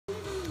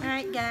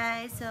Alright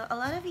guys, so a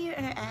lot of you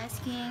are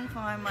asking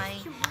for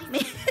my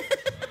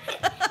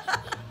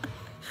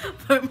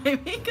for my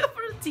makeup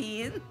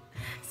routine.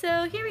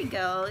 So here we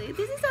go.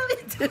 This is how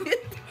we do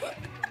it.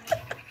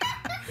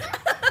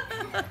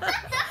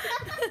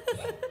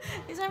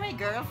 These are my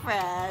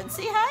girlfriends.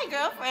 Say hi,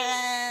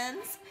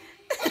 girlfriends.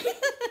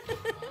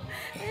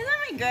 These are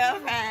my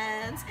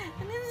girlfriends.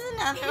 And this is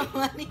another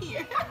one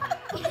here.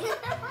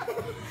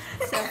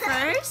 So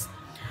first,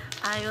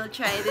 I will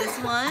try this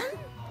one.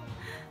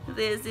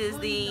 This is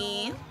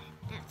the...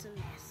 That's a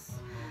mess.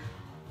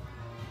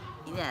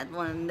 That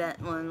one,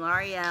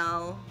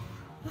 Loreal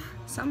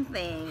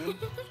something.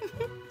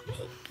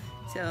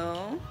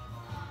 So,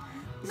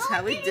 this is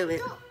how we do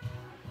it. Oh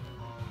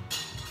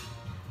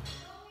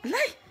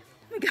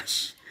my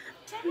gosh.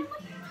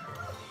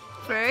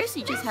 First,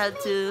 you just have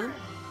to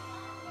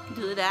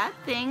do that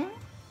thing.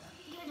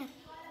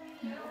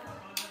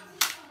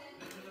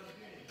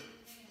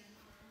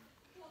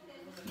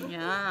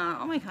 Yeah.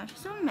 Oh my gosh,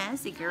 you're so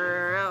messy,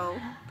 girl.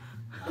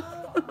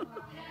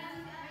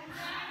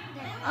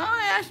 Oh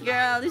my gosh,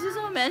 girl. This is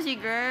so messy,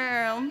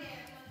 girl.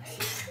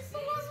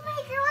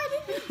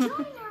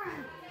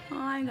 Oh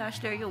my gosh,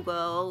 there you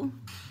go.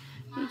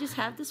 You just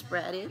have to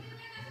spread it.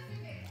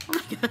 Oh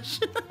my gosh.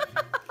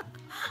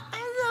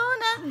 I'm so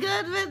not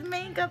good with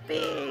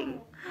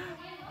makeuping.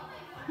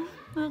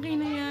 Okay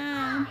na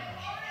yan.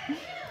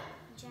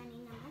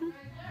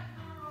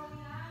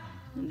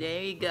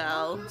 There you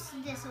go.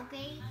 This,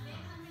 okay?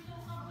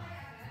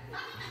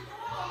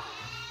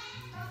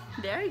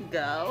 There you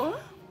go.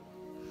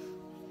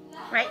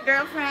 Right,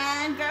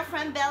 girlfriend?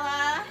 Girlfriend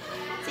Bella?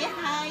 Say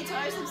hi to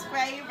our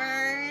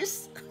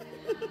subscribers.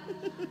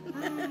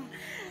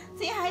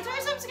 Say hi to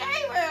our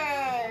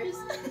subscribers.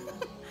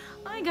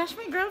 Oh my gosh,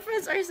 my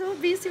girlfriends are so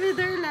busy with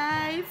their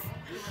life.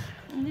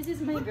 And this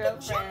is my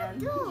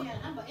girlfriend.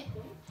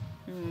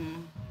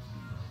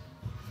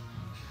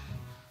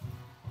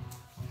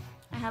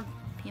 I have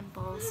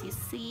pimples, you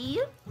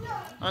see?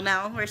 Oh,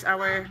 now where's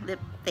our lip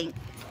thing?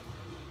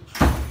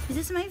 This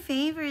is my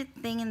favorite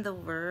thing in the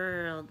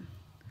world.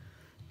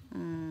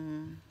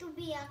 To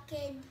be a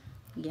kid.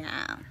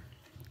 Yeah.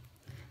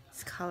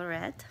 It's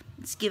Coulorette.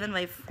 It's given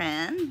by a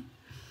friend.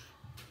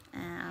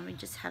 We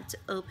just have to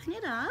open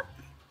it up.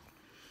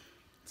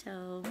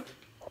 So,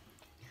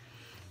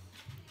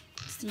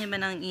 gusto niya ba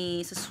nang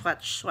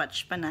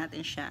i-swatch pa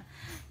natin siya?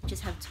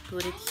 Just have to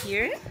put it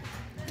here.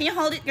 Can you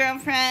hold it,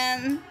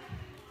 girlfriend?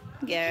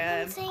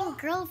 I'm saying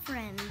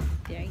girlfriend.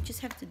 There, you just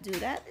have to do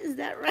that. Is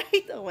that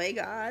right? Oh my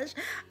gosh.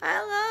 I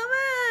love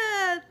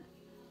it.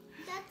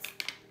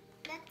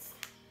 That's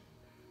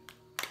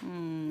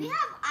We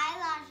have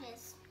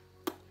eyelashes.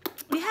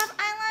 We have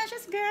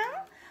eyelashes,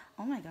 girl?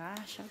 Oh my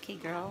gosh. Okay,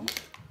 girl.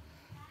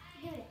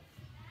 Give it.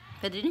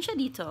 Pwede rin siya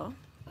dito.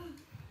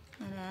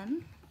 And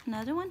then,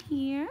 another one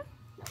here.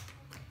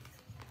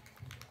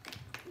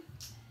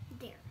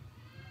 There.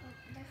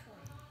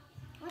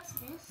 What's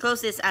this?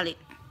 Close this, Ali.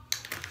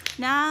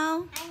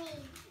 Now, I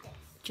need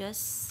this.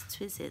 just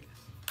twist it.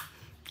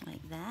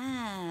 Like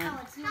that. Oh,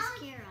 it's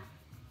mascara.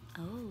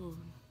 Oh.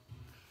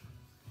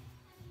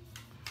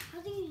 How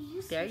do you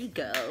use There you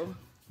go.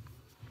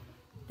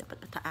 Dapat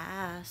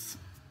pataas.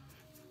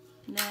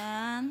 And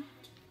then,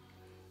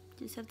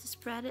 just have to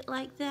spread it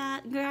like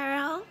that,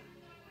 girl.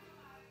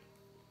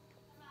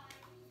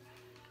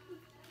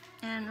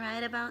 And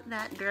right about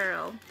that,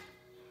 girl.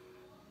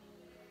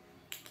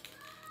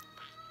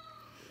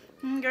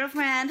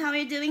 Girlfriend, how are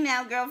you doing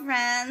now,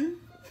 girlfriend?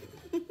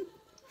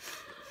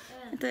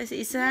 Ito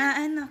si isa.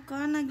 Ay,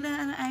 nako,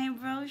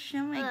 nagla-eyebrow siya.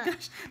 Oh my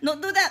gosh.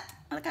 Don't do that.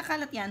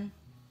 Nakakalat yan.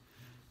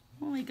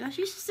 Oh my gosh,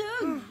 you're so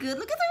good.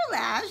 Look at her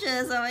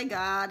lashes. Oh my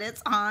god,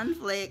 it's on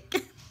flick.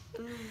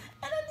 And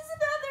then there's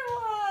another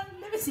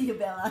one. Let me see you,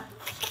 Bella.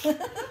 I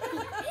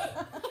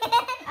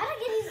don't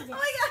get used to this. Oh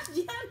my gosh,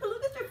 Gianna,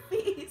 look at her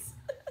face.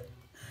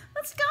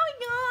 What's going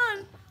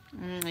on?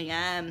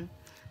 Ayan.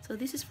 So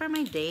this is for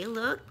my day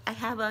look. I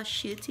have a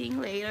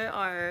shooting later,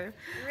 or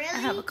Really? I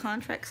have a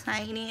contract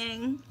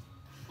signing.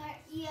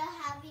 You're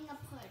having a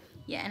party.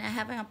 Yeah, and I'm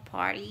having a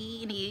party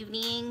in the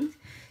evening.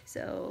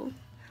 So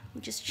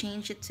we just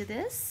change it to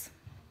this.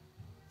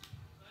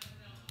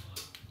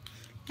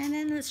 And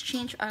then let's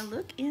change our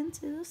look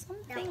into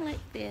something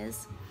like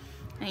this.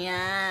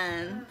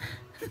 Ayan.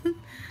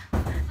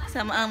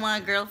 Some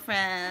mga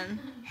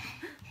girlfriend.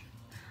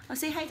 Oh,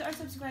 say hi to our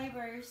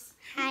subscribers.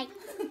 Hi.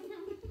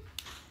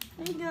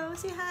 There you go.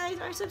 Say hi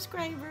to our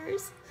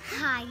subscribers.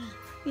 Hi.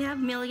 We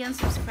have million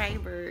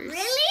subscribers.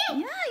 Really?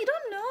 Yeah, you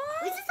don't know?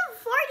 This is a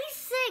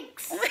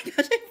 46. Oh my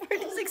gosh, I'm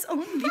 46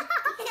 only.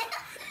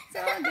 So,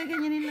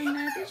 gaganyanin lang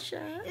natin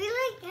siya. We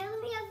like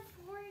only have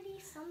 40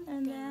 something.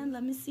 And then,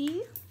 let me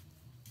see.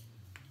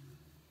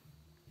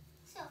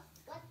 So,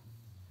 what?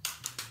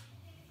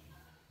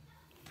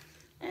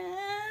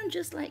 And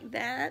just like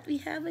that,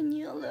 we have a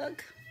new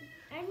look.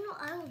 I know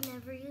I would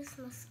never use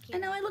mascara.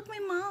 And now I look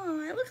my mom.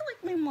 I look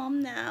like my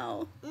mom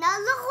now. Now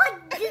look what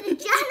Gianna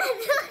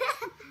did.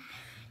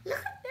 Look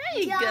at There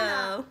you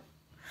Gianna. go.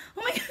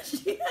 Oh my gosh,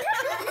 Gianna.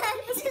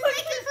 It's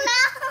like a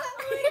clown. Oh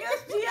my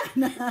gosh,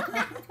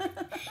 Gianna.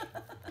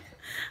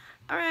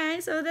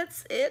 Alright, so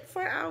that's it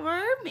for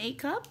our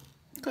makeup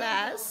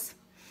class.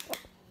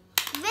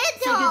 Video.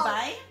 Say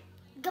goodbye.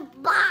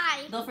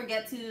 Goodbye. Don't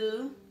forget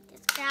to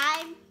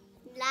Subscribe,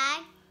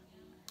 like,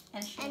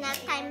 and share. and that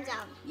time's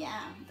up.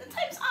 Yeah, the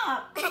time's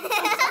up.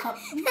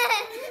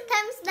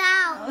 Time's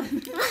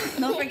down.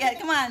 Don't forget,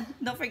 come on.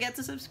 Don't forget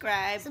to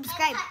subscribe.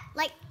 Subscribe,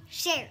 like,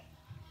 share.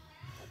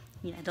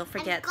 Yeah, don't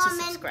forget to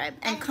comment, subscribe.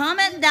 And and-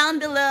 comment down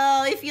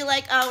below if you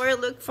like our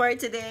look for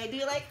today. Do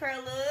you like her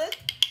look?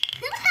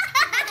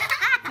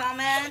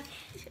 Comment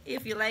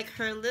if you like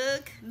her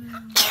look.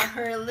 Or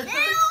her look.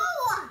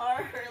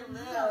 Or her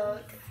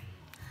look.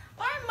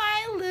 Or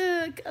my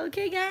look.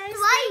 Okay, guys?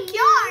 Why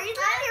yours?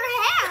 Look at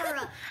your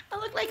hair. I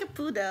look like a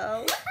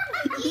poodle.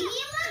 You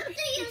want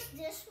to use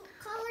this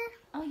color?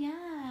 Oh,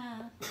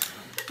 yeah.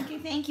 Okay,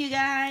 thank you,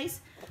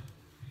 guys.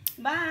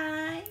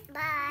 Bye.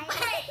 Bye.